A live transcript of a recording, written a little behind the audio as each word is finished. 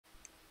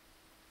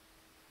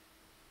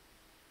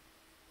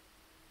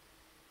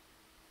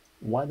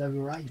Whether we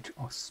write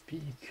or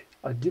speak,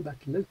 or do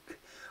but look,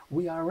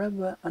 we are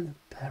ever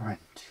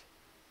unapparent.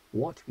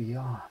 What we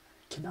are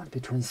cannot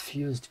be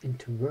transfused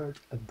into word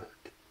or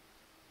book.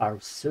 Our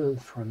soul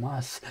from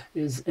us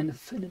is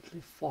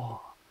infinitely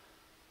far.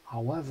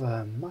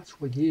 However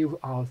much we give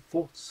our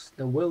thoughts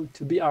the will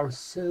to be our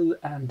soul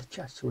and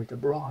gesture it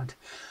abroad,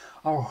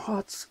 our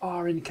hearts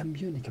are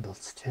incommunicable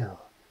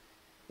still.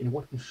 In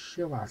what we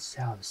show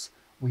ourselves,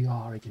 we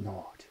are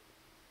ignored.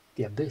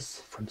 The abyss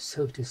from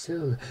soul to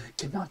soul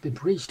cannot be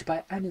breached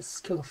by any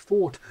skill of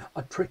thought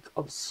or trick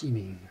of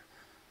seeming.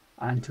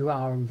 And to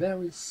our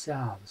very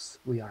selves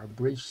we are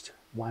breached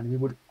when we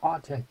would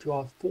utter to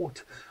our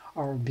thought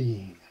our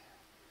being.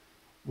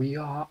 We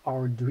are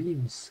our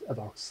dreams of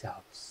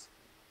ourselves,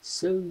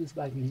 souls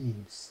by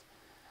gleams,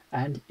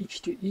 and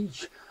each to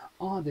each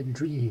are the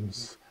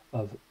dreams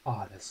of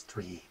others'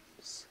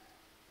 dreams.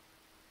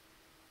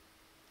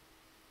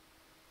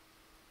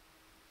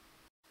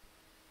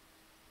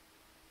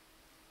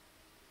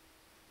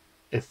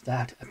 If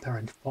that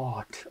apparent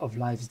part of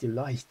life's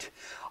delight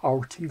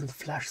our tingled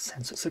flesh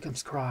sense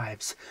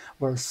circumscribes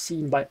were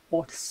seen by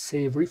aught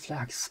save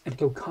reflex and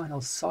cocinal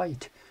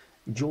sight,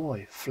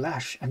 joy,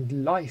 flesh,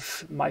 and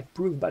life might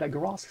prove but a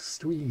gross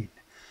screen.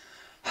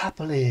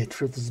 Happily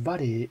truth's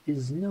body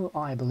is no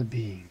idle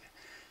being.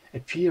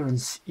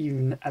 Appearance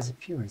even as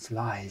appearance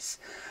lies.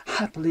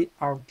 Happily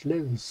our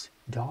close,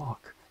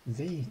 dark,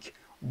 vague,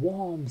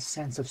 warm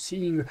sense of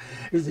seeing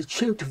is the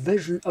choked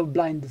vision of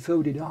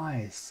blindfolded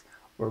eyes.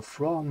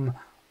 Wherefrom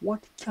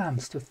what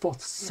comes to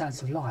thought's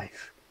sense of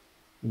life?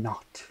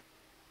 Naught.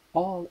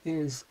 All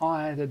is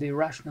either the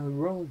irrational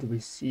world we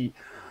see,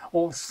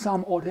 or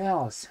some aught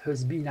else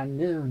whose being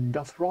unknown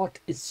doth wrought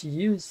its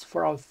use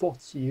for our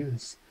thoughts'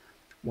 use.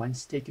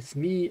 Whence taketh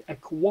me a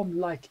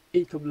qualm-like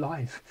ache of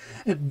life,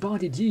 a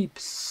body-deep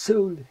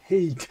soul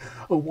hate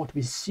of what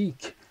we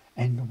seek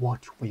and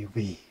what we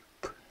weep.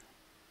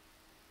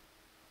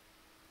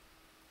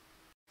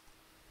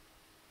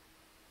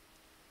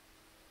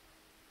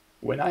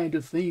 When I do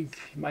think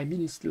my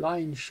meanest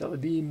line shall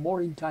be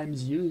more in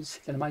time's use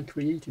than my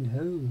creating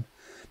whole,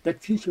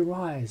 that future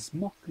eyes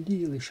more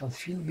clearly shall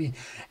feel me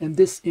in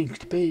this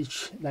inked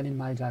page than in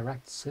my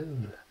direct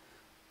soul.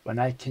 When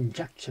I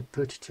conjecture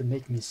put to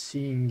make me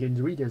sing, and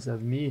readers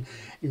of me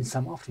in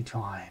some after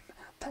time,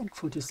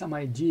 thankful to some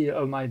idea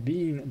of my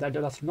being that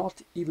doth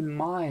not even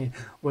my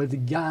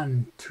with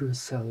gun true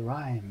soul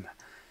rhyme,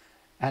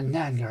 and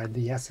anger at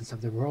the essence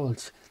of the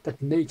world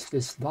that makes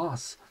this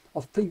thus,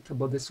 or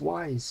thinkable this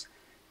wise,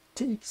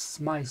 takes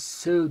my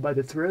soul by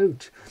the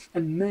throat,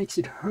 and makes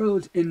it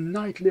hurled in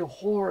nightly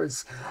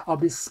horrors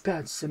of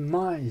despaired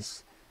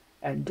surmise,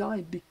 and I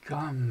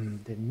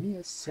become the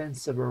mere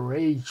sense of a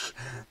rage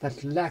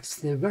that lacks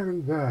the very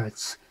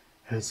words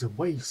whose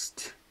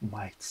waste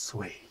might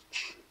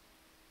assuage.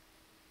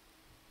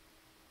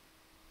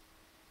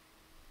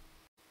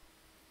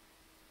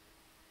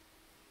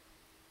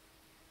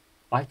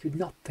 I could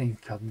not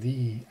think of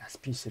thee as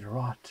pieced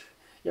wrought,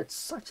 yet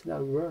such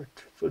thou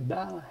wert, for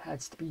thou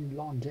hadst been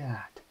long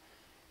dead.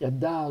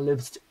 Yet thou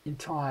liv'dst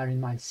entire in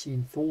my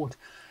seen thought,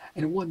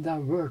 and what thou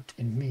wert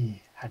in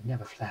me had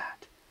never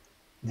fled.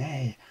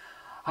 Nay,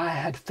 I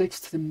had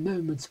fixed the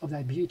moments of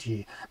thy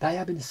beauty, thy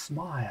ebony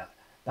smile,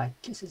 thy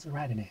kisses'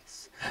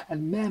 readiness,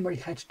 and memory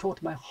had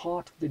taught my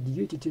heart the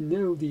duty to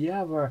know thee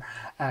ever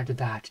at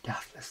that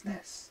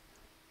deathlessness.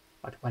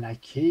 But when I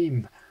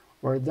came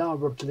where thou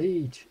wert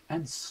laid,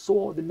 and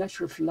saw the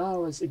natural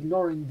flowers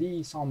ignoring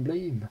thee some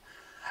blame,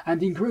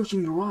 and the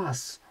encroaching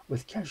grass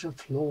with casual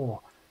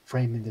flaw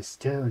framing the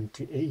stone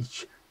to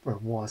each where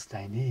was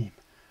thy name,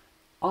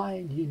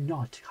 I knew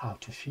not how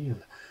to feel,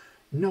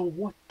 nor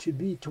what to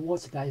be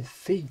towards thy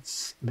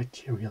fate's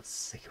material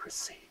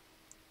secrecy.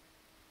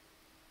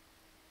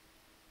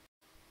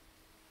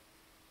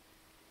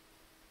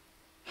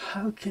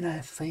 How can I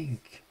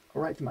think,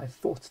 or write my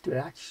thoughts to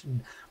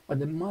action, when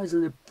the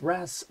miserly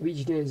press of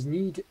each day's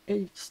need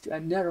aches to a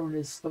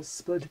narrowness of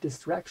split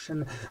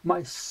distraction,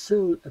 my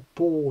soul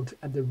appalled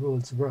at the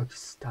world's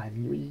work's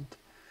time read?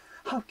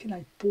 How can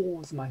I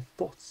pause my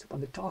thoughts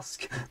upon the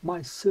task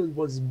my soul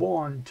was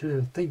born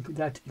to think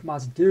that it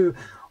must do,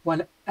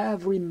 when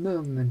every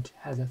moment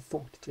has a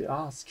thought to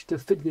ask, to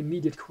fit the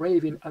immediate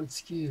craving of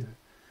its cue?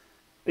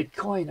 The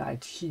coin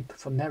I'd heap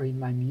for marrying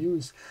my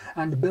muse,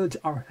 and build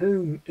our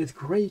home with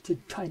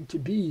created time to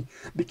be,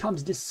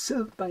 becomes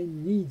dissolved by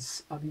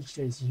needs of each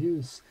day's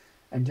use,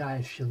 and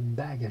I feel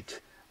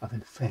bagged of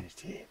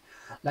infinity,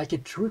 like a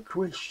true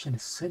Christian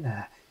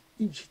sinner,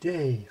 each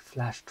day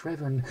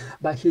flash-driven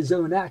by his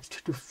own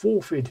act to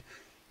forfeit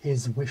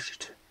his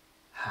wished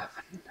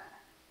heaven.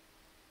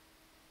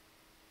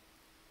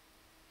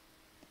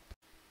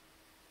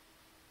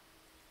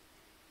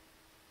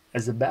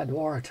 As a bad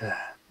orator,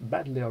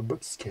 badly or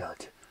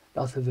book-skilled,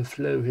 doth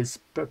overflow his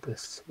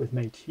purpose with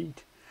made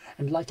heat,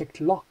 and like a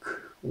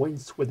clock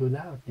winds with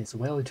loudness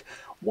willed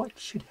what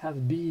should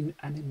have been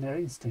an inner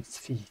instinct's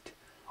feet,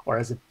 or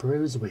as a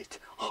prose wit,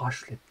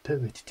 harshly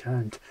poet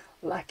turned,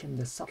 lacking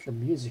the subtle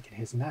music in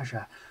his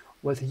measure,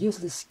 with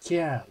useless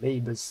care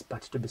labours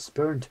but to be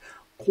spurned,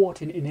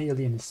 quoting in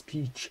alien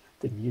speech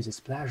the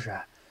muse's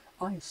pleasure,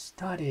 I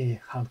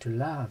study how to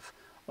love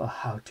or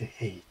how to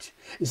hate,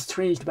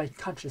 estranged by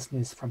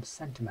consciousness from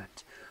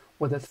sentiment,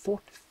 with a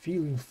thought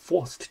feeling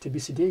forced to be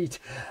sedate,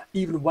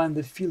 even when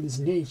the feeling's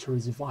nature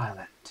is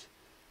violent.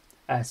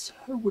 As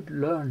who would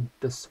learn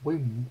to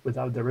swim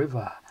without the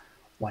river,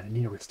 when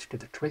nearest to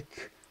the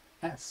trick,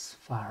 as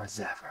far as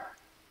ever.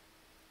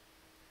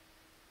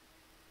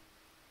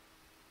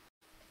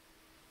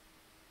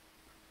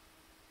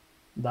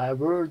 Thy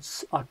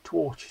words are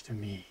torture to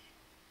me,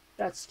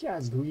 that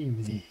scarce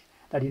dream thee,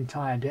 that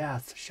entire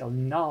death shall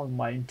null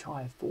my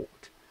entire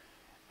thought.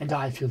 And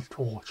I feel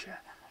torture,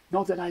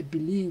 not that I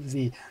believe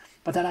thee,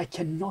 but that I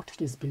cannot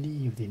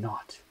disbelieve thee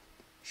not.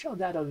 Shall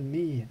that of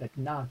me that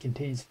now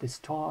contains the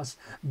stars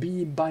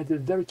be by the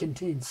very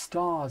contained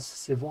stars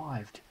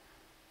survived?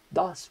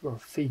 Thus were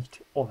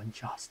fate all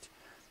unjust.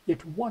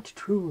 Yet what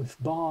truth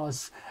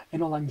bars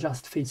an all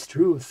unjust fate's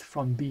truth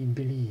from being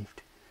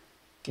believed?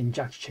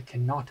 Conjecture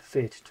cannot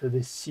fit to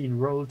this seen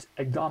world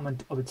a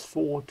garment of its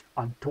thought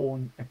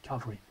untorn a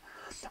covering,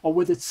 or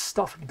with its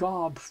stuffed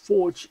garb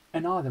forge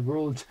another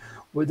world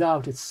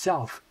without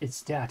itself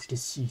its dead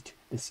deceit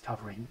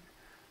discovering.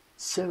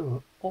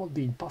 So, all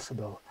being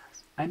possible,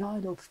 an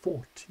idle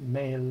thought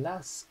may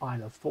less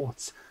idle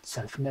thoughts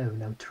self know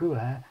no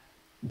truer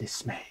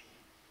dismay.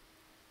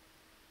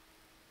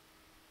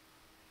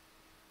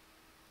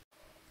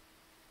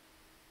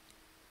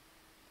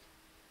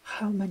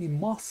 How many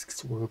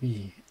masks were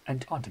we,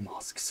 and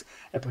unmasks,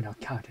 upon our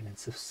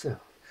countenance of soul,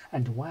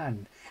 and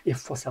when, if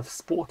for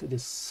self-sport the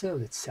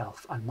soul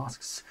itself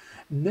unmasks,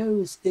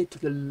 knows it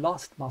the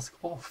last mask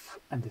off,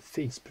 and the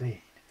face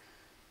plain,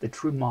 the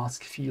true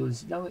mask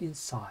feels no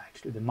inside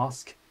to the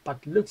mask,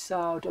 but looks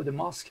out of the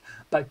mask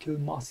by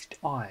co-masked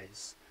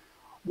eyes.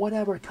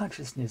 Whatever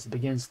consciousness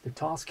begins the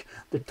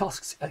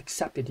task's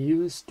accepted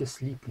use to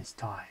sleepless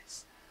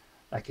ties.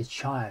 Like a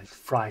child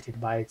frighted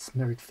by its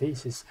mirrored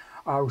faces,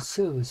 our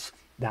souls,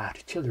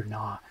 that children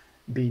are,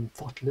 being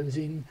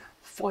thought-losing,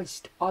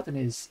 foist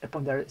otherness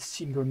upon their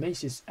seeming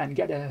grimaces, and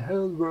get a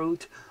whole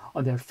world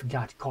on their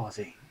forgot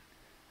causing.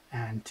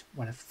 And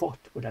when a thought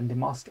would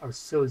unmask our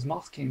soul's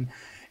masking,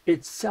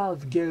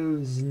 itself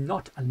goes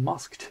not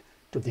unmasked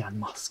to the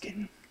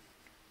unmasking.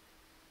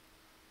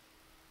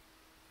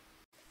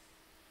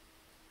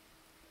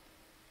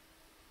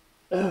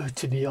 Oh,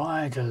 to be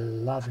idle,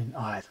 loving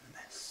idleness!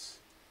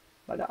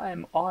 But I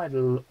am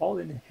idle all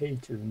in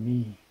hate of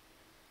me,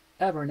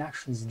 ever in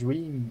action's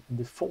dream, in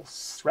the false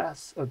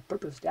stress of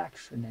purposed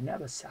action I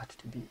never sat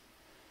to be.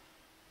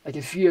 Like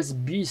a fierce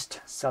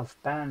beast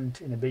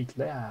self-penned in a bait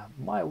lair,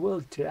 my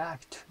will to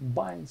act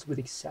binds with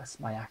excess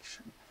my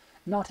action.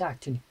 Not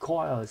acting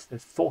coils the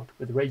thought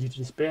with rage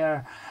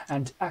despair,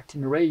 and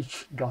acting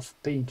rage doth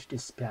paint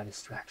despair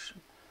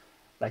distraction.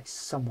 Like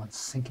someone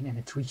sinking in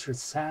a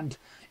treacherous sand,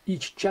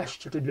 each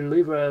gesture to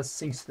deliver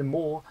sinks the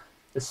more,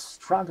 the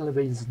struggle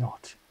avails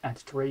not, and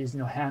to raise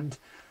no hand,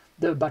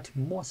 though but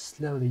more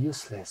slowly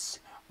useless,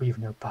 we've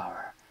no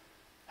power.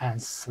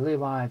 Hence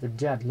live I the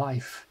dead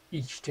life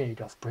each day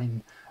doth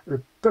bring,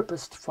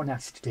 repurposed for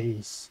next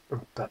day's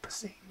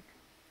repurposing.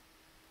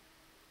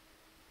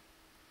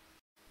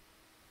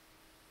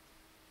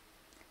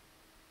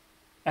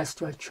 As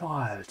to a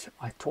child,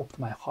 I talked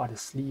my heart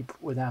asleep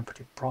with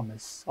empty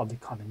promise of the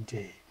coming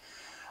day,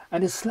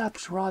 and it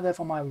slept rather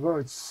for my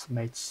words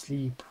made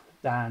sleep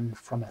than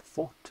from a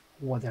thought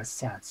what their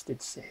sense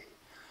did say.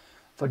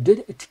 For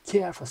did it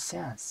care for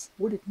sense,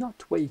 would it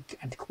not wake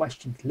and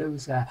question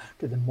closer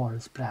to the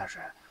morrow's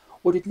pleasure?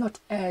 Would it not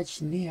edge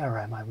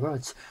nearer my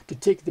words to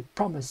take the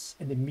promise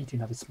in the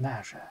meeting of its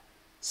measure?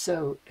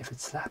 So, if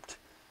it slept,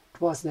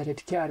 'twas that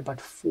it cared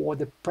but for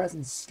the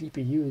present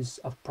sleepy use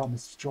of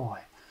promised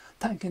joy,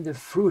 thanking the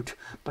fruit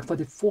but for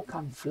the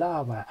forecome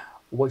flower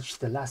which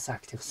the less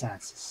active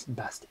senses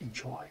best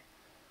enjoy.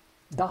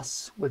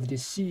 Thus with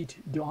deceit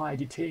do I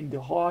detain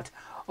the heart,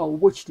 of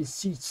which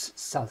deceit's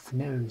self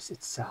knows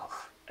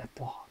itself a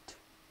part.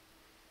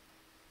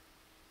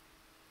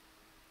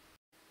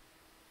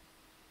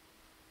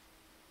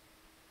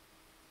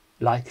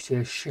 Like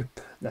to a ship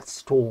that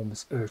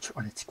storms urge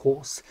on its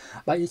course,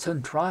 by its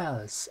own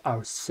trials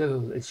our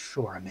soul is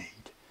sure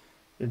made.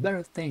 The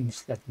very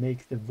things that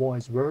make the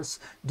voyage worse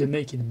do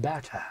make it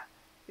better.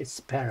 Its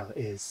peril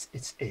is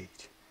its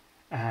aid.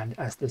 And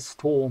as the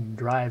storm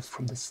drives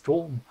from the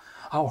storm,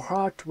 our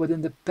heart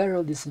within the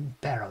peril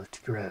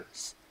disemperilled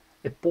grows.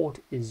 The port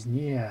is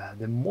near,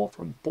 the more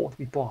from port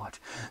we part,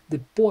 the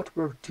port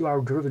whereto our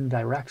driven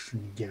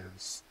direction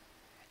goes.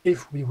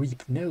 If we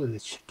reap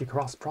knowledge to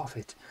cross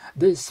profit,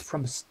 this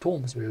from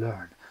storms we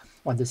learn,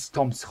 when the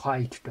storm's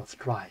height doth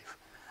drive,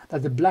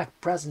 that the black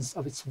presence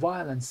of its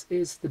violence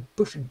is the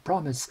pushing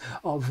promise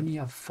of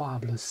near far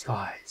blue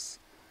skies.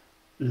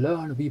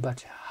 Learn we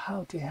but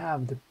how to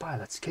have the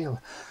pilot's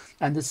skill,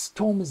 and the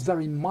storm's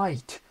very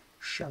might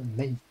shall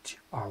mate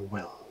our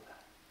will.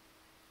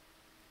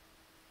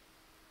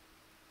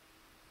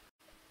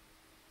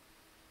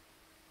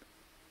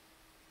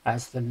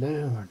 As the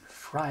lone,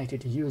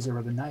 frighted user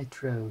of a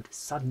night road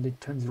suddenly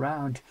turns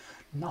round,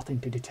 nothing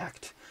to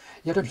detect,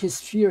 yet on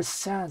his fierce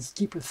sense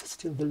keepeth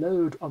still the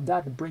load of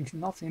that brings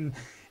nothing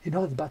he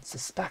doth but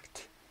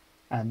suspect,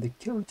 and the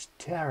cold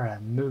terror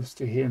moves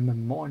to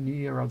him more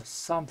near of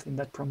something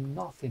that from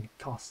nothing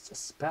casts a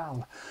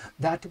spell,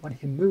 that when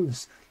he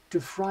moves to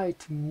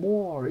fright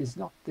more is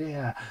not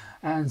there,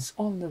 and's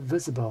only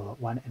visible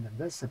when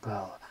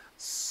invisible.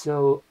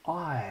 So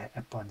I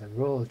upon the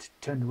road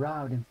turned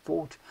round in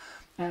thought,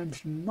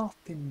 and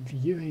nothing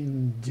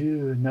viewing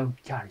do no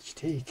carriage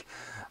take,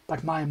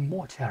 but my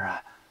more terror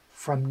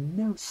from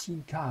no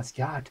seen cars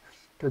got,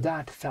 to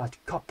that felt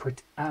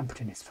corporate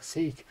emptiness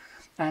forsake,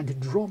 and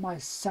draw my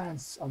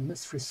sense of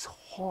mystery's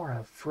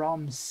horror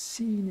from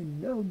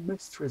seeing no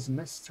mystery's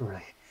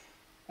mystery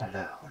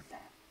alone.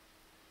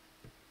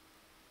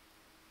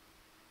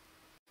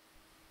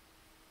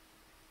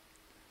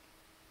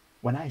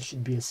 When I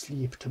should be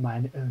asleep to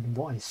mine own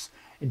voice,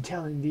 in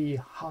telling thee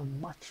how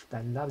much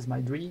thou loves my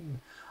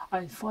dream,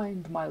 I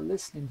find my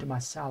listening to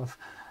myself,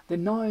 the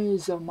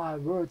noise of my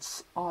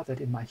words othered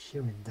in my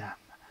hearing them.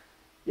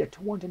 Yet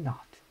wonder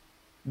not,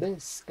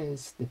 this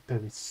is the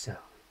poet's soul.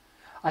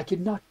 I could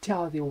not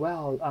tell thee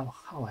well of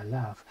how I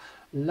love,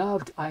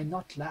 loved I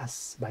not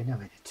less by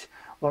knowing it,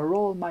 were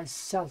all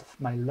myself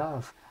my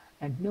love,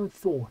 and no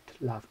thought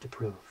love to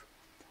prove.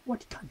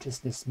 What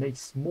consciousness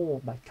makes more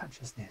by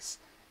consciousness,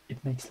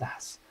 it makes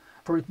less,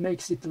 for it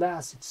makes it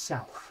less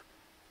itself.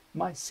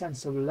 My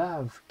sense of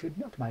love could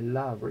not my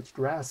love reach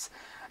dress,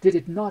 did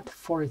it not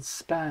for it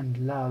span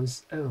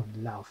love's own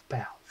love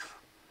pelf.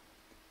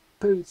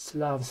 Poets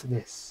loves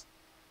this,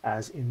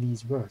 as in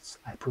these words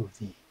I prove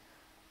thee.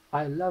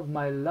 I love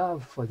my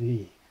love for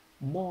thee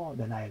more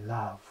than I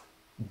love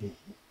thee.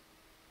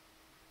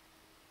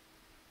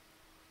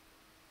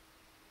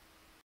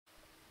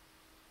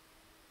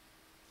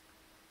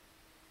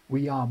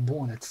 We are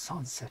born at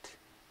sunset,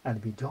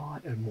 and we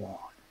die at morn,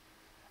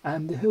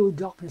 and the whole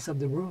darkness of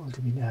the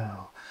world we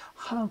know.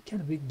 How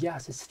can we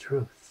guess its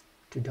truth,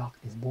 to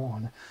darkness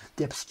born,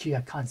 the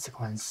obscure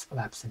consequence of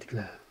absent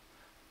glow?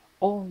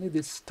 Only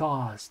the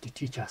stars to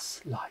teach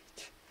us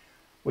light.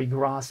 We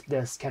grasp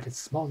their scattered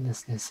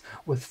smallness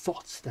with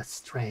thoughts that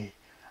stray,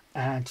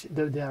 and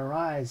though their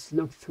eyes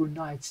look through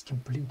night's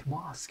complete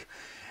mask,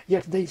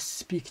 yet they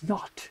speak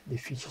not the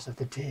features of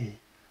the day.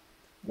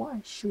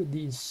 Why should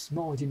these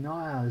small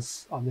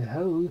denials of the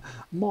whole,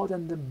 more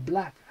than the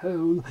black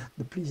hole,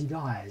 the pleasing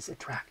eyes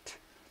attract?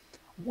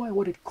 Why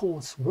what it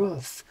calls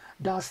worth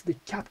does the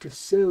captive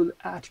soul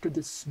add to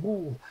the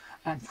small,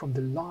 and from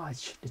the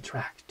large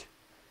detract?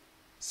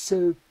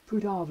 So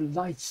put our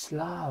light's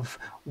love,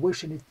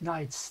 wishing it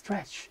night's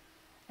stretch,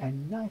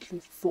 and nightly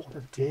thought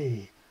of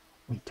day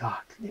we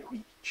darkly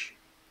reach.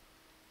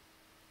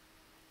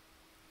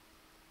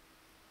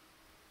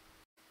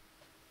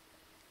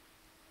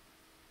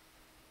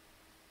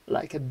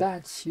 Like a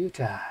bad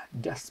suitor,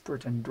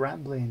 desperate and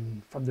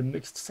rambling, from the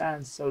mixed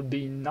sense of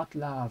being not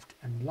loved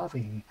and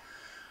loving,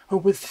 who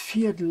with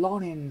feared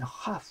longing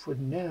half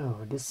would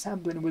know,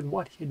 dissembling with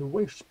what he'd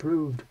wished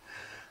proved,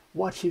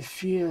 what he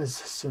fears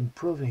soon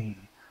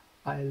proving,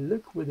 I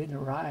look within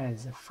her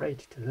eyes, afraid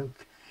to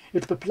look,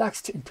 yet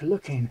perplexed into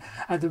looking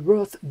at the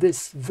worth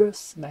this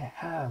verse may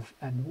have,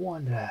 and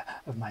wonder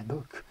of my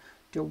book,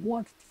 to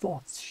what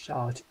thoughts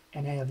shall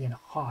in alien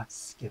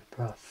hearts give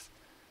birth.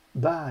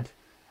 But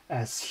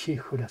as he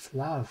who doth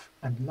love,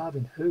 and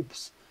loving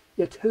hopes,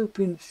 yet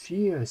hoping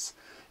fears,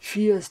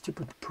 fears to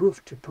put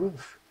proof to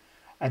proof,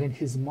 and in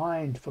his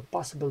mind for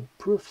possible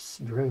proofs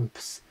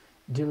gropes,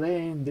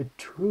 delaying the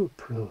true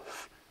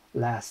proof,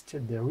 lest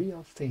the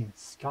real thing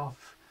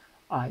scoff,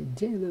 I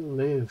daily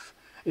live,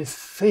 if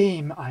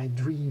fame I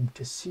dream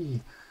to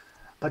see,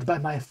 but by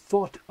my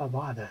thought of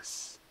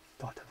others,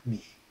 thought of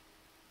me.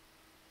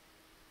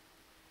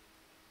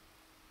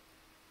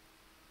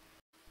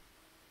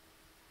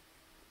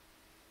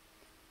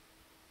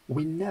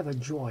 We never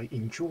joy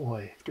in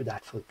joy to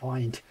that full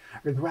point,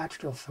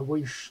 regret of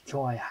wish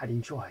joy had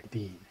enjoyed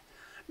been,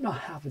 nor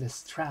have the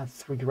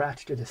strength regret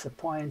to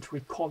disappoint,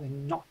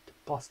 recalling not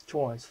past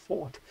joy's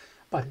thought,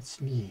 but its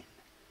mean.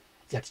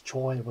 Yet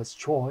joy was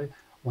joy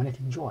when it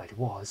enjoyed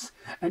was,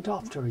 and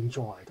after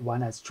enjoyed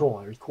when as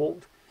joy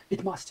recalled,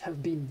 it must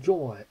have been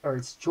joy ere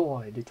its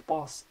joy did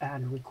pass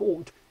and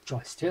recalled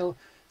joy still,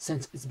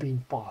 since it's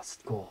been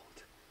past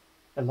gold.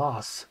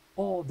 Alas,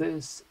 all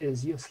this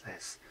is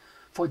useless,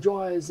 for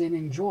joy is in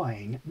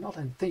enjoying, not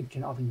in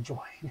thinking of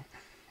enjoying.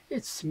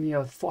 It's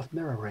mere thought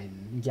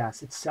mirroring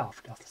against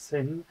itself doth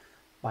sin,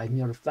 by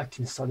mere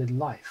reflecting solid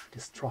life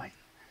destroying.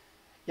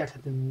 Yet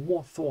the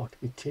more thought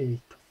we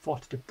take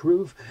thought to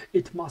prove,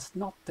 it must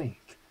not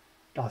think,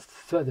 doth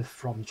further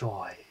from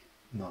joy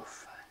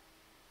move.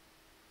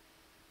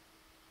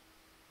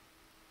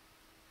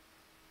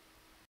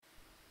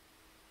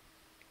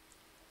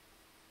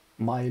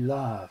 My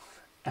love,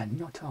 and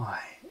not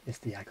I, is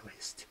the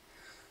egoist.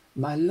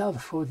 My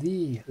love for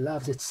thee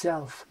loves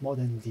itself more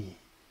than thee,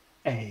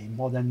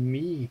 more than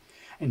me,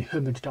 in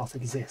whom it doth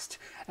exist,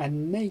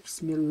 and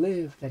makes me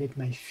live that it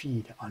may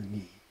feed on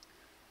me.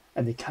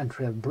 And the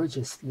country of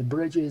bridges, the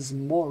bridge is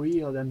more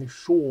real than the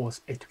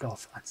shores it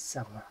doth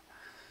unsever.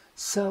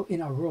 So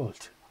in our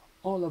world,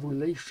 all of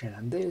relation,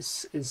 and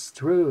this is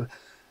true,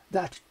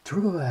 that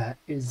truer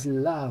is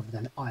love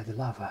than either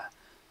lover.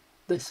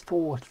 This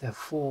thought,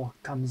 therefore,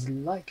 comes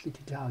lightly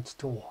to doubt's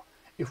door,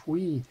 if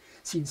we,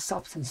 seen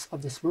substance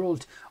of this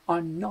world,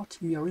 are not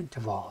mere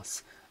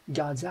intervals,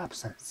 God's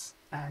absence,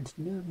 and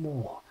no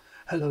more,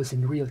 hollows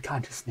in real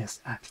consciousness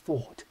and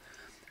thought.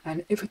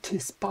 And if it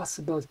is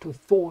possible to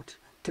thought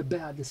to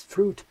bear this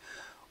fruit,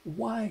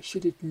 why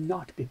should it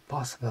not be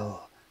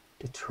possible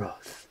to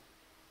truth?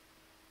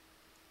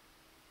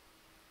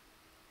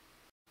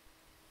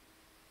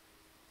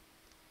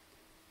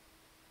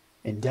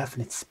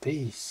 Indefinite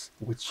space,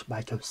 which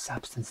by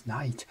co-substance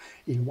night,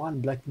 in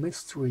one black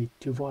mystery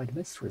to void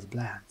mysteries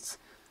blends,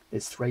 the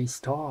stray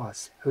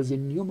stars, whose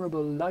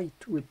innumerable light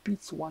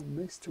repeats one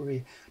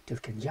mystery till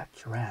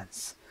conjecture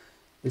ends,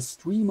 the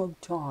stream of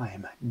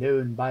time,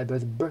 known by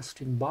both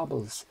bursting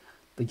bubbles,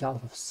 the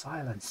gulf of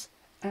silence,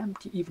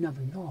 empty even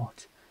of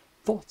naught,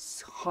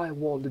 thought's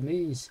high-walled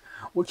maze,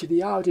 which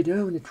the outed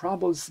only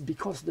troubles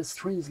because the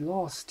string's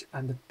lost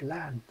and the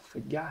plan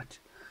forgot.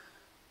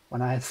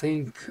 When I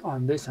think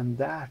on this and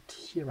that,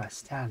 here I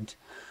stand,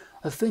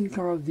 a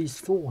thinker of these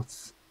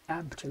thoughts,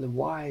 emptily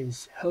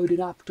wise,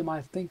 holding up to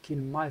my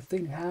thinking my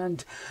thin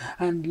hand,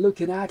 and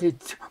looking at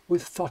it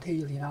with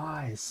thought-alien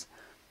eyes.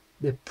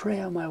 The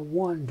prayer my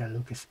wonder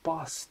looketh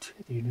past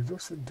the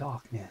universal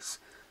darkness,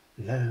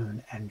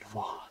 lone and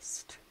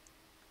vast.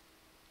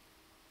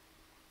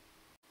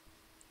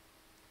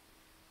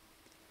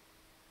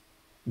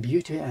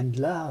 Beauty and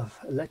love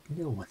let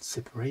no one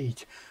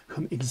separate,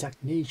 whom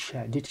exact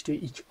nature did to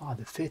each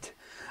other fit,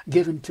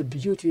 given to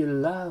beauty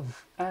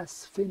love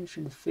as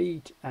finishing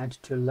fate, and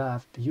to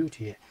love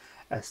beauty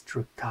as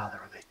true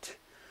colour of it.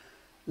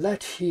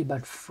 Let he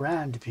but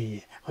friend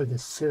be who the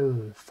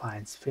soul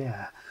finds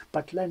fair,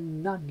 but let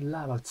none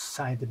love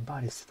outside the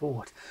body's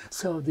thought,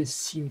 so these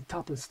seem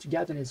couples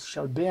togetherness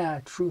shall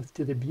bear truth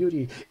to the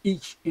beauty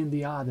each in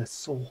the other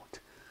sought.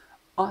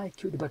 I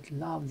could but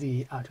love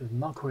thee out of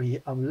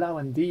mockery of love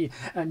and thee,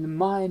 and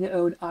mine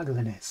own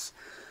ugliness.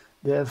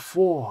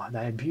 Therefore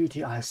thy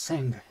beauty I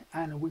sing,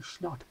 and wish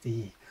not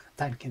thee,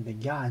 thanking the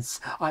gods,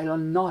 idle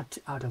not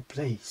out of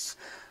place,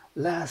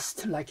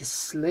 lest like a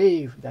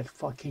slave that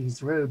for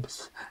king's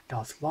robes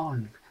doth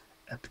long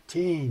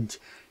obtained,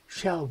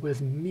 shall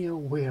with mere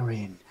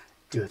wearying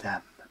do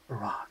them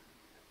wrong.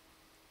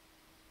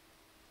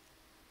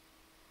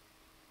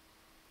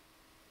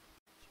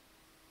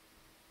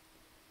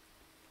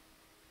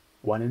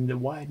 When in the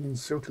widening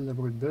circle of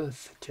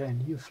rebirth to a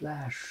new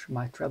flash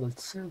my troubled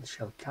soul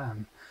shall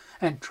come,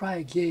 and try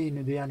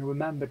again the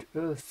unremembered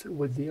earth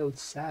with the old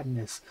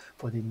sadness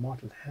for the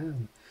immortal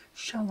home,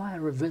 shall I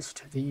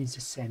revisit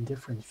these same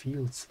different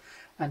fields,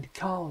 and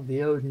cull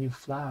the old new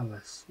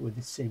flowers with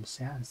the same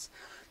sense,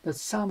 that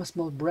some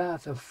small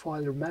breath of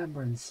foiled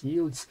remembrance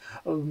yields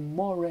of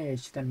more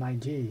age than my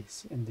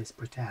days in this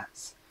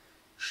pretence?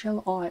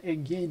 Shall I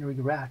again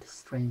regret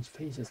strange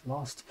faces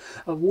lost,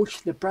 of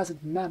which the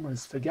present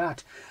memories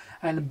forgot,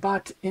 and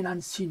but in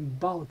unseen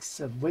bulks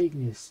of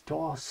vagueness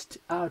tossed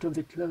out of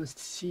the closed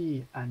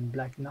sea and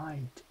black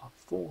night of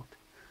thought?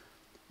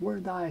 Were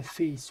thy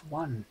face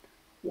one,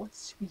 what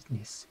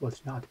sweetness would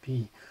it not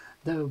be,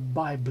 though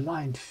by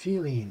blind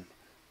feeling,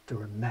 to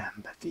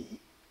remember thee?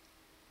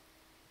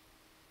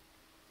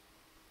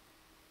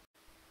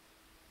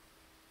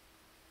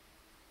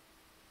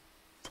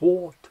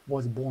 Thought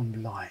was born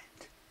blind,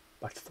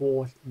 but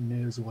thought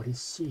knows what is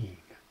seeing.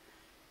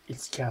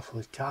 Its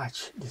careful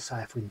touch,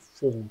 deciphering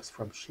forms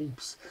from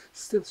shapes,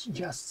 still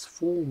suggests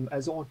form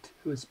as aught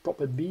whose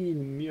proper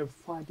being mere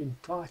finding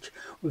touch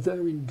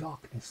therein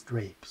darkness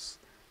drapes.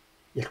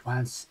 Yet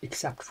whence,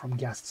 except from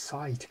guessed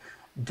sight,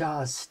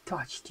 does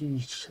touch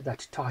teach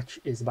that touch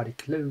is but a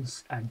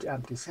close and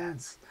empty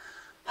sense?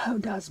 How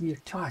does mere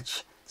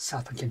touch,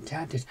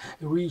 self-contented,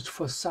 reach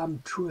for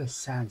some truer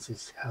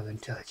sense's whole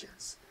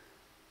intelligence?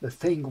 The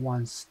thing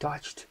once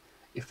touched,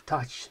 if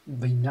touch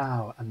be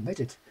now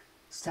omitted,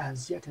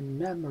 stands yet in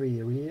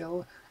memory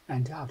real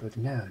and outward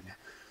known.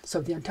 So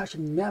the untouched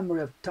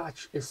memory of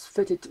touch is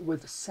fitted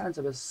with the sense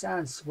of a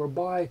sense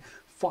whereby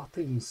four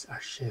things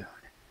are shown.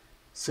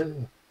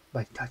 So,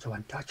 by touch of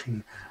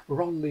untouching,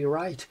 wrongly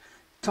right,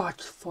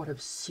 touch thought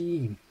of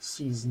seeing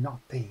sees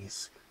not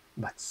things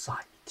but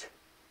sight.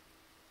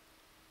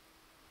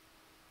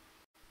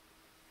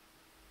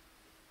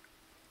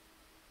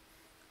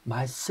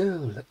 My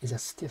soul is a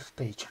stiff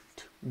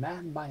pageant,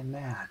 man by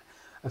man,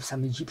 of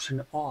some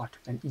Egyptian art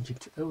and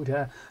Egypt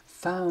odor,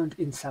 found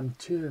in some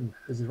tomb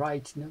whose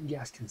rite no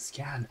guest can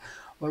scan,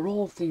 where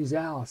all things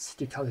else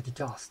to colour to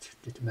dust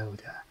did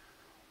moulder.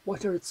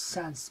 Whate'er its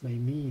sense may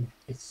mean,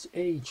 its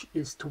age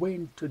is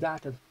twin to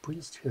that of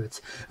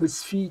priesthoods,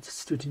 whose feet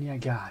stood near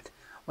God,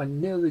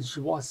 when knowledge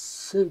was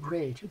so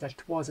great that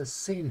 'twas a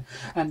sin,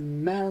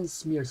 and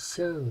man's mere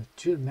soul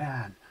to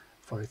man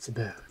for its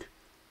abode.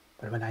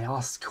 But when I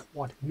ask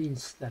what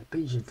means that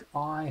pageant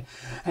eye,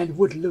 and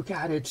would look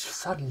at it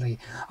suddenly,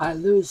 I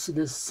lose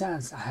the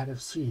sense I had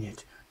of seeing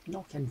it,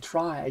 nor can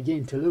try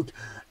again to look,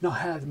 nor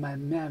hath my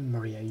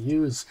memory a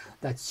use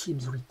that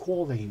seems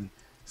recalling,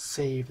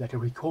 save that it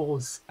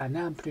recalls an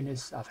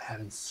emptiness of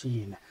having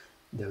seen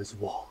those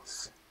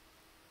walls.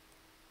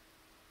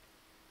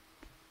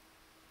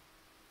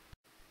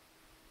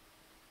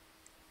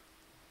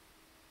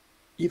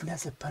 Even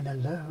as upon a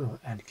low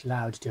and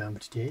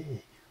cloud-domed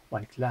day,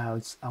 when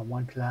clouds are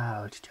one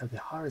cloud till the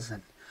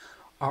horizon,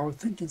 our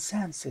thinking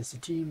senses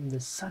deem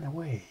the sun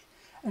away,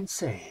 and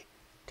say,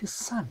 "'Tis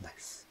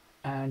sunless,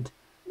 and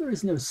there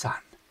is no sun."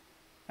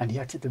 And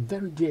yet the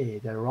very day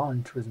that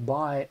runs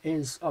by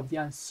is of the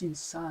unseen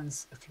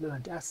sun's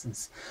effluent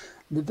essence.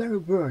 The very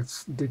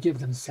words do give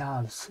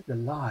themselves the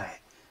lie.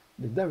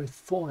 The very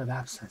thought of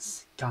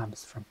absence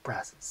comes from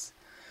presence.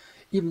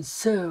 Even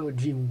so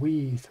dream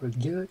we through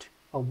good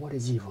of what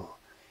is evil.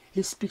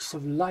 He speaks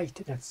of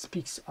light that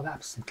speaks of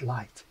absent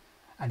light.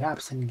 And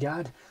absent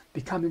God,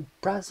 becoming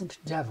present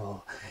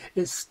devil,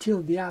 is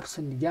still the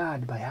absent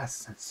God by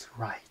essence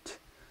right.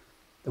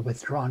 The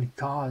withdrawn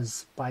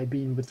cause by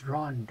being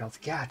withdrawn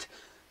doth get,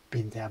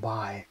 being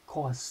thereby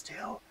cause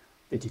still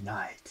the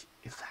denied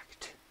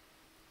effect.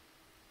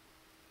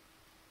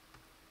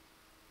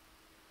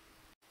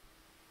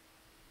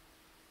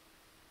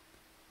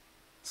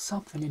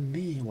 Something in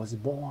me was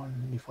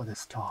born before the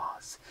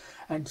stars,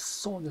 and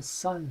saw the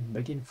sun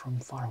begin from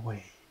far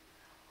away.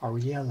 Our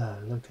yellow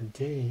looking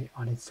day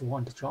on its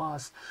wont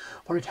jars,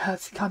 for it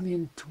hath come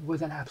in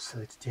with an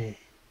absolute day.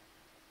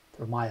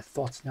 Through my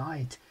thoughts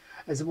night,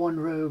 as one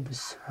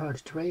robe's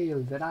herd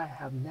trail that I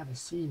have never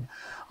seen,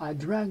 I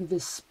drank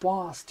this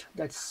past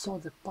that saw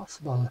the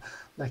possible,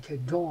 like a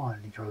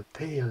dawn grow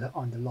pale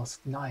on the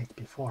lost night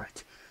before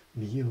it,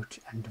 mute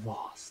and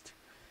vast.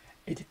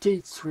 It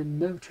dates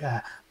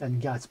remoter than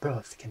God's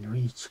birth can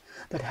reach,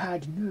 that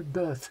had no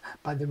birth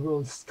by the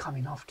world's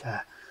coming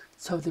after.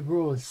 So the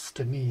words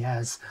to me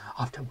as,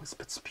 after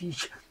whispered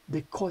speech,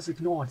 they cause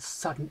ignored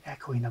sudden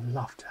echoing of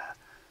laughter.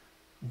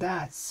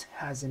 That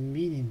has a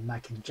meaning my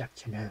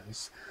conjecture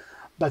knows,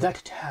 but that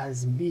it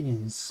has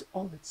meanings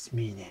all its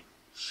meaning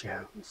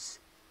shows.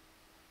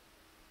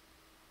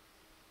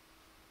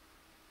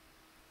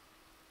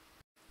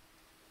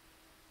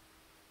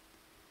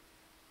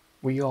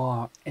 We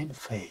are in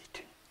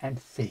fate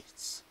and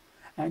fates,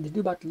 and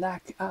do but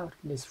lack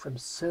outness from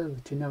so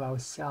to know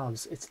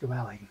ourselves its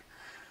dwelling,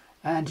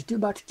 and do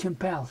but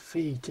compel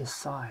fate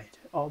aside,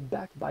 or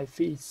backed by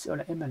fate's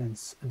own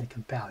immanence in the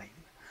compelling.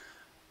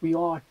 We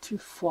are too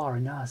far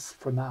in us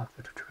from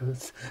outward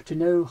truth to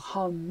know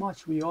how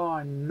much we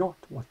are not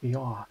what we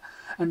are,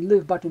 and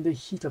live but in the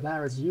heat of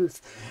error's youth,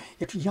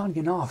 yet young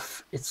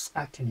enough its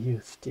acting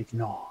youth to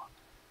ignore.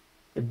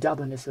 The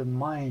doubleness of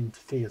mind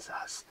fails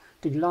us,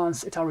 to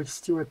glance at our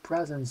exterior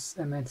presence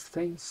amidst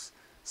things,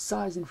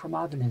 sizing from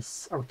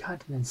otherness our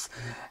countenance,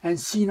 and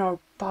seeing our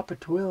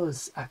puppet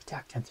wills act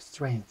actant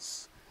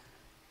strains.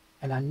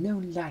 An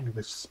unknown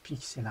language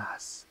speaks in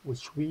us,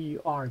 which we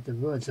are the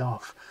words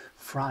of,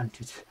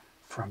 fronted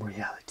from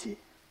reality.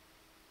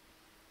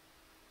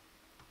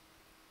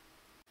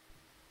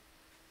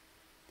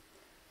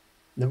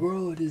 The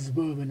world is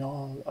woven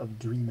all of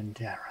dream and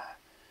terror,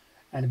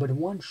 and but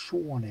one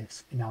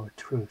sureness in our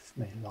truth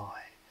may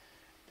lie,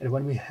 that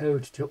when we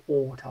hold to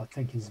aught our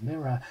thinking's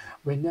mirror,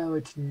 we know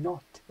it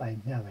not by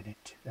knowing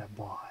it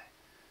thereby.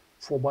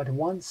 For but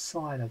one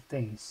side of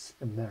things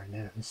the mirror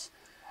knows,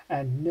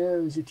 and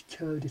knows it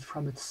coded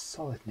from its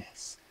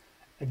solidness.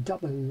 A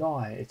double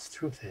lie its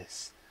truth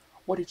is.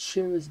 What it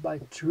shows by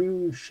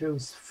true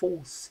shows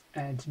false,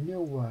 and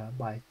nowhere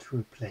by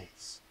true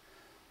place.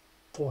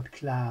 Thought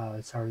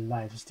clouds our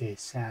life's day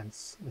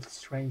scents with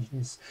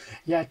strangeness,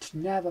 yet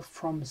never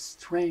from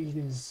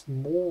strangeness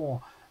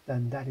more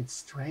than that it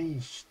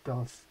strange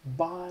doth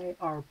by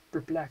our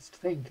perplexed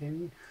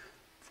thinking,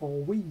 for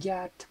we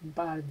get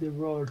by the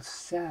world's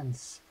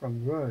sense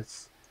from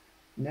words,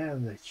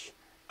 knowledge,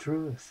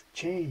 truth,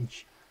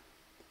 change.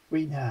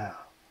 We know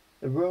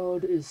the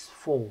world is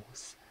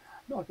false,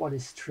 not what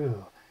is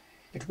true,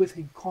 yet we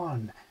think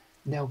on,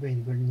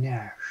 knowing we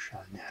ne'er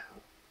shall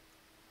know.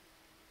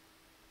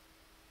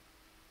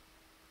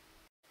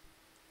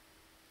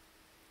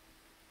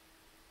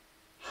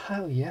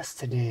 How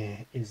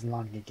yesterday is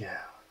long ago.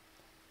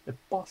 The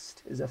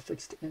past is a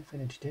fixed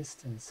infinite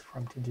distance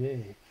from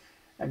today,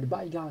 and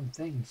bygone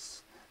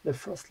things, the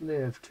first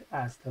lived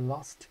as the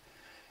lost,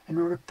 an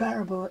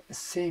irreparable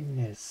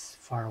sameness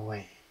far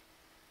away.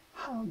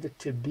 How the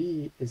to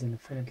be is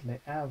infinitely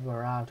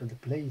ever out of the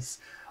place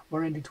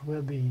wherein it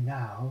will be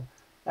now,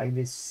 like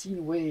this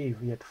seen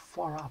wave yet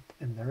far up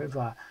in the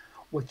river,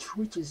 which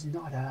reaches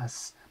not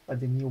us but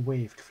the new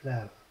waved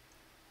flow.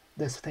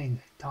 This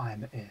thing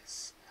time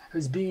is,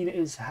 whose being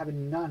is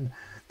having none,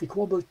 the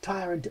equable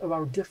tyrant of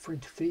our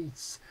different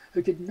fates,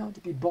 who could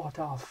not be bought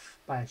off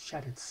by a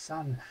shattered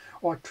sun,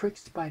 or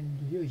tricked by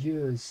new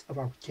years of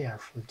our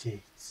careful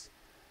dates.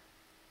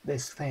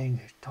 This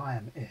thing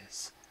time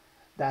is,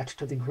 that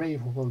to the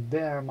grave will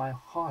bear my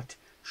heart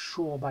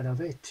sure but of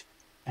it,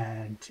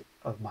 and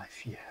of my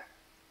fear.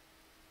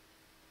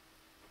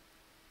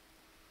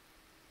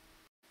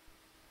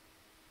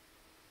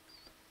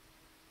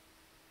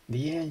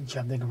 The edge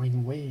of the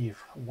green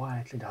wave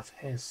whitely doth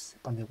hiss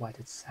upon the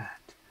whited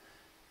sand.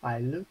 I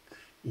look,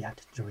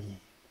 yet dream.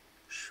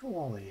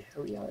 Surely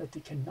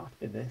reality cannot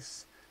be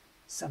this.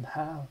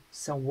 Somehow,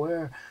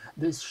 somewhere,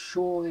 this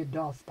surely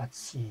doth but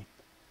seem.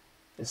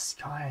 The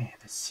sky,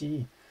 the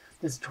sea,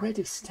 this great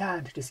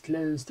extent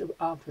disclosed of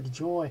outward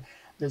joy,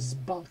 this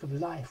bulk of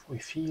life we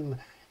feel,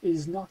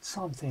 is not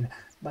something,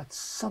 but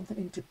something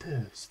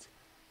interposed.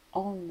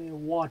 Only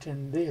what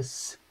in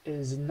this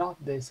is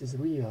not this is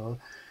real.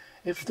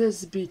 If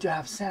this be to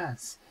have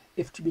sense,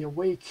 if to be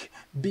awake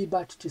be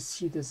but to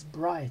see this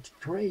bright,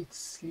 great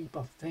sleep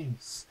of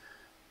things,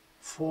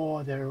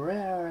 for the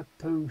rare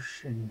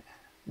potion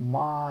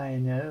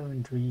mine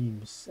own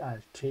dreams I'll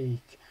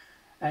take,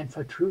 and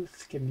for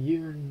truth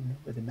commune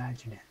with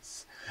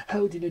imaginings,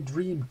 holding a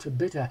dream too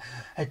bitter,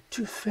 a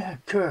too fair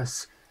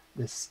curse,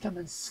 this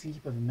common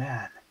sleep of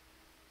man,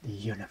 the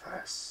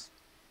universe.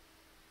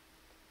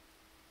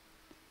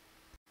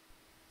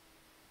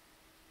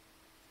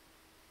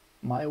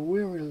 My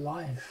weary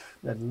life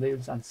that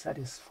lives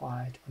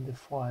unsatisfied on the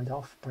foiled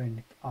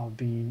offspring of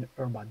being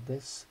or but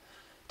this,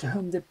 to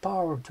whom the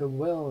power to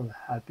will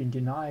hath been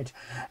denied,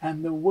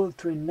 and the will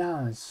to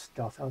renounce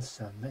doth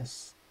also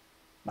miss.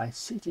 My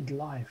sated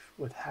life,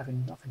 with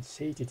having nothing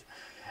sated,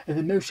 in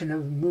the motion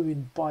of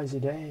moving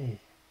poised day,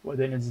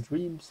 within its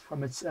dreams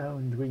from its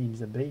own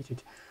dreams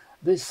abated,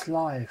 this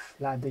life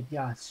let the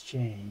gods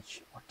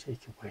change or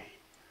take away.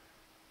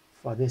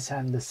 For this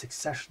endless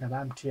succession of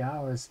empty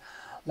hours,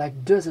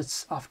 like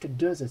deserts after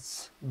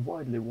deserts,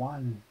 voidly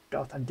one,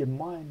 doth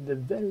undermine the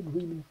very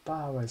dreaming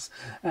powers,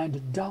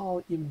 and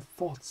dull in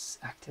thoughts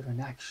active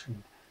in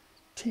action,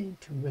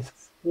 taint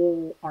with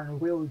woe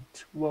unwilled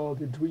will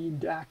the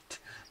dreamed act,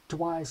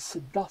 twice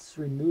thus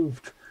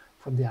removed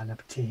from the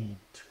unobtained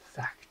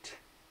fact.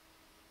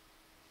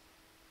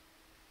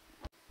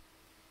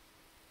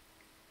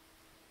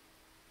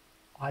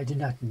 I do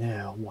not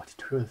know what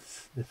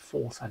truth the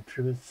false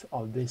untruth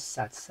of this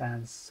sad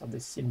sense of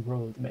the sin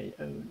world may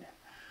own,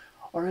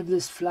 or if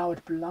this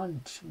flowered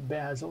plant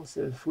bears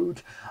also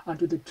fruit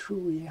unto the true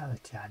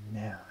reality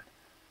unknown.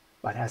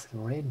 But as the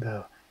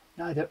rainbow,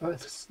 neither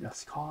earth's nor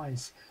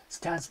skies,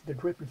 stands in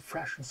the dripping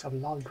freshness of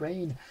lulled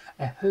rain,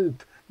 a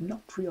hope,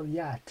 not real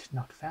yet,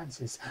 not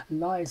fancy's,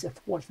 lies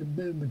athwart the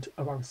moment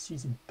of our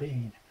seasoned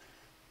pain.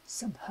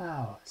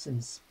 Somehow,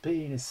 since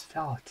pain is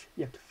felt,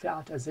 yet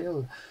felt as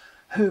ill,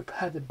 hope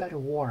hath a better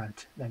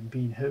warrant than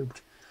being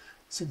hoped.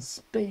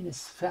 Since pain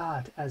is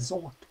felt as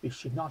aught we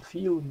should not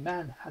feel,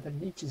 man hath a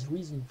nature's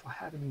reason for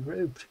having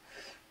groped.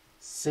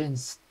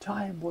 Since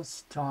time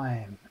was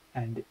time,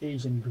 and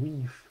age and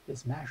grief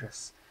his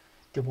measures,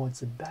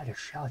 towards a better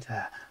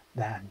shelter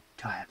than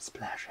time's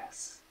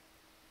pleasures.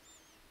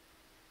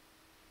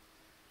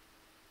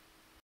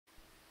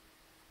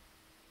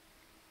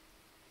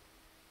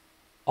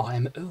 I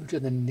am older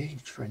than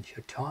nature and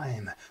her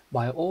time,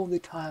 by all the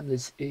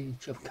timeless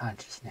age of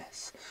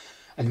consciousness,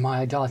 and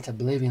my adult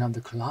oblivion of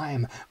the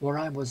clime where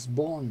I was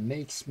born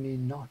makes me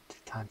not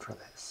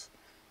countryless.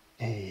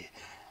 Ay,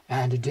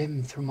 and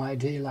dim through my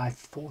daylight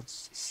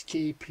thoughts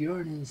escape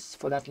yearnings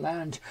for that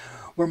land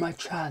where my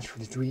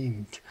childhood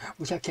dreamed,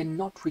 which I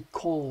cannot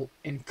recall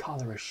in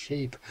colour or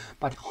shape,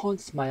 but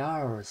haunts my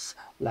hours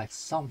like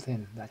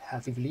something that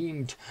hath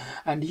gleamed,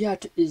 and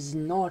yet is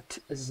not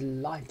as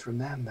light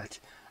remembered,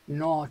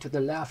 nor to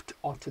the left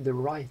or to the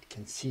right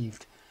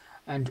conceived,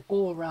 and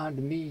all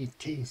round me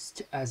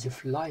taste as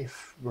if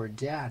life were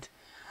dead,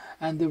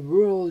 and the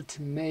world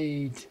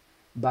made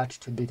but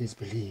to be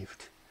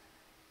disbelieved.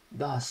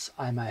 Thus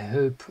I my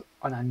hope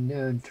on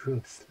unknown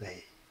truth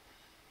lay,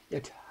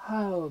 yet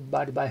how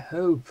but by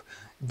hope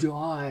do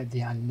I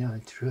the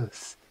unknown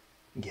truth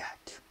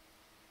get?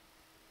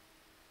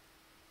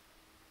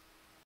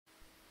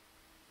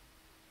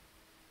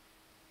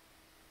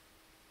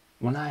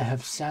 When I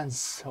have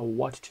sense of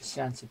what to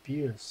sense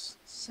appears,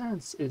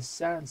 sense is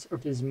sense or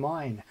 'tis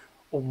mine,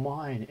 or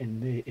mine in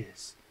me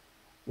is.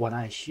 When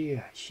I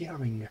hear,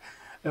 hearing,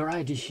 or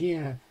I do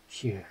hear,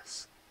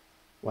 hears.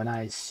 When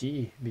I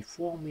see,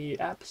 before me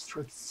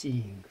abstract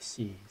seeing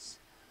sees.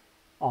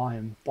 I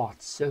am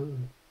part soul,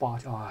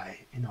 part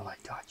I in all I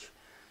touch.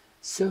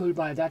 Soul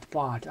by that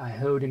part I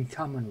hold in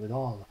common with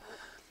all,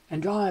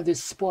 and I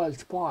this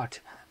spoilt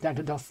part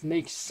that doth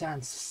make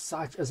sense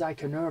such as I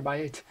can err by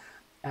it,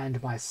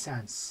 and my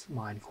sense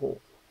mine call.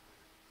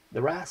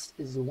 The rest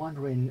is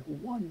wondering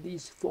what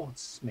these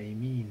thoughts may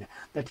mean,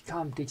 that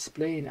come to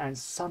explain, and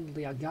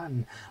suddenly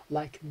again,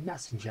 like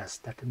messengers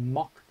that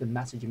mock the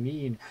message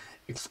mean,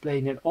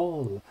 explain it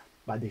all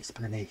by the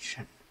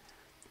explanation.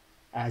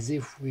 As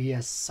if we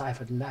as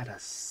ciphered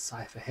letters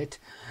cipher it,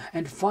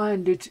 and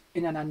find it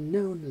in an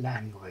unknown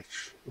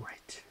language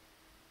writ.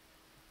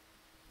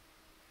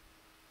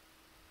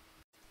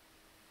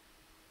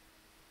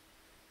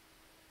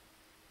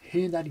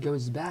 He that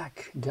goes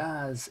back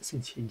does,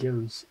 since he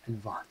goes,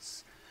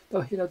 advance, though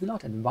he does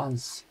not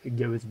advance, he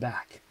goeth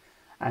back.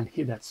 And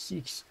he that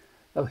seeks,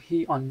 though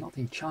he on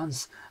nothing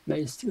chance,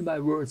 may still by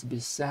words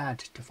be sad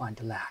to find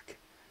a lack.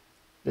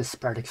 This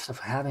paradox of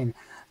having,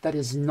 that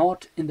is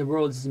not in the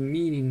world's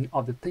meaning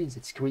of the things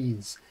it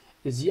screens,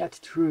 is yet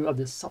true of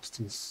the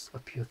substance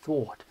of pure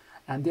thought,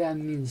 and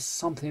then means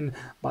something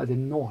by the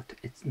naught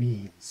it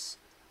means.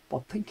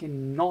 But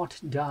thinking naught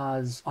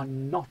does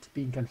on naught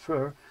being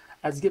confer,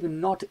 as given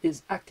naught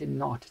is acted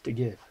naught to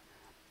give,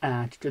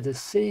 and to the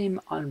same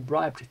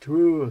unbribed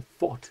true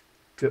thought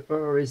to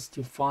err is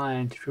to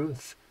find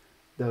truth,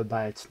 though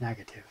by its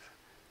negative.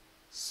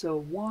 So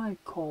why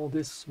call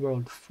this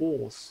world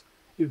false,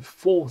 if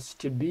false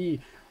to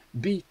be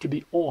to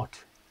be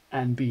ought,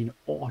 and being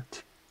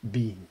ought,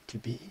 being to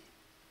be?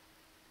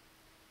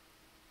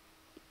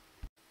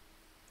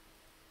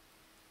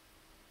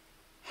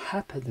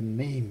 Happy the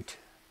maimed,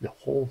 the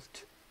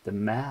halt, the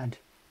mad,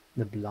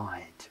 the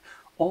blind,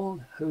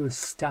 all who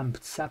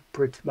stamped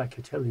separate by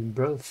curtailing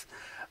birth,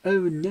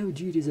 owe no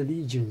duty's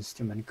allegiance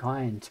to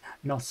mankind,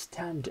 nor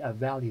stand a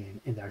value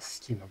in their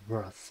scheme of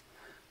worth.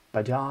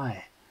 But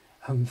I,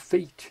 whom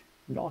fate,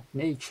 not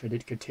nature,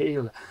 did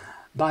curtail,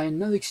 by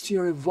no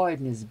exterior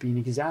voidness being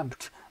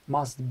exempt,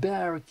 must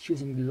bear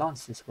accusing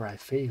glances where I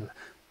fail,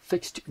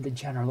 fixed in the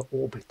general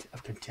orbit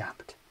of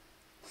contempt.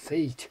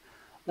 Fate,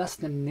 less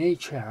than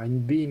nature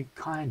in being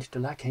kind to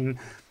lacking,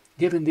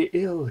 given the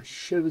ill,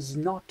 shows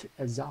not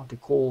as out a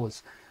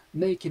cause,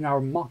 making our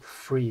mock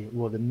free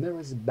with the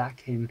mirror's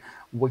backing,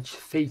 which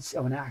fate's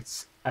own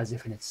acts as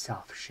if in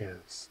itself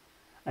shows.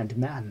 And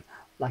men,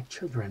 like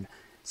children,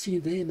 see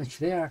the image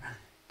there,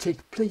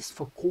 take place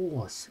for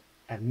cause,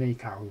 and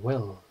make our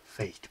will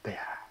fate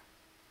bear.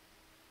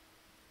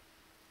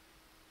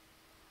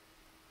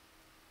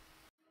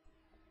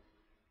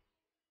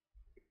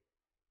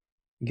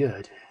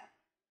 Good,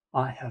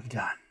 I have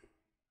done.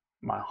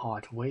 My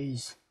heart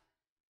weighs,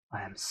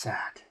 I am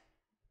sad.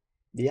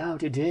 The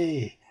outer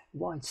day,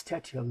 white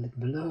statue of lit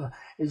below,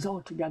 is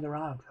altogether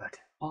outward,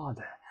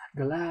 other,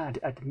 glad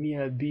at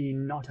mere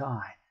being not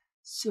I.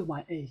 So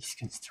my aches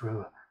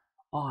construe.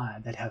 I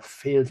that have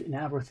failed in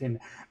everything,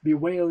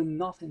 bewail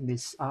nothing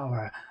this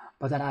hour,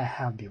 but that I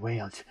have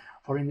bewailed.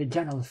 For in the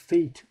general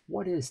fate,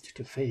 what is't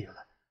to fail?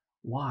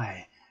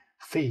 Why,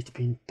 fate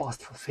being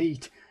past for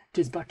fate,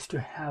 'tis but to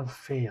have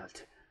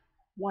failed.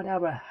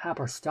 Whatever hap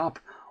or stop,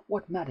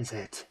 what matters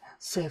it,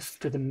 save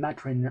to the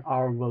mattering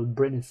our will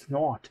bringeth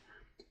naught?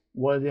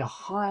 Were the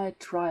high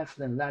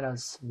trifling let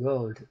us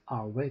wield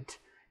our wit,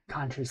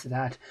 conscious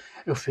that,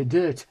 if we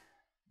did,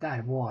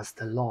 that was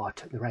the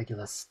lot the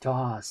regular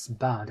stars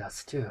bound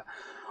us to,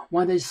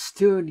 when they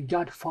stood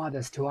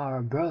godfathers to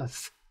our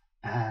birth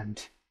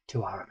and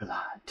to our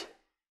blood.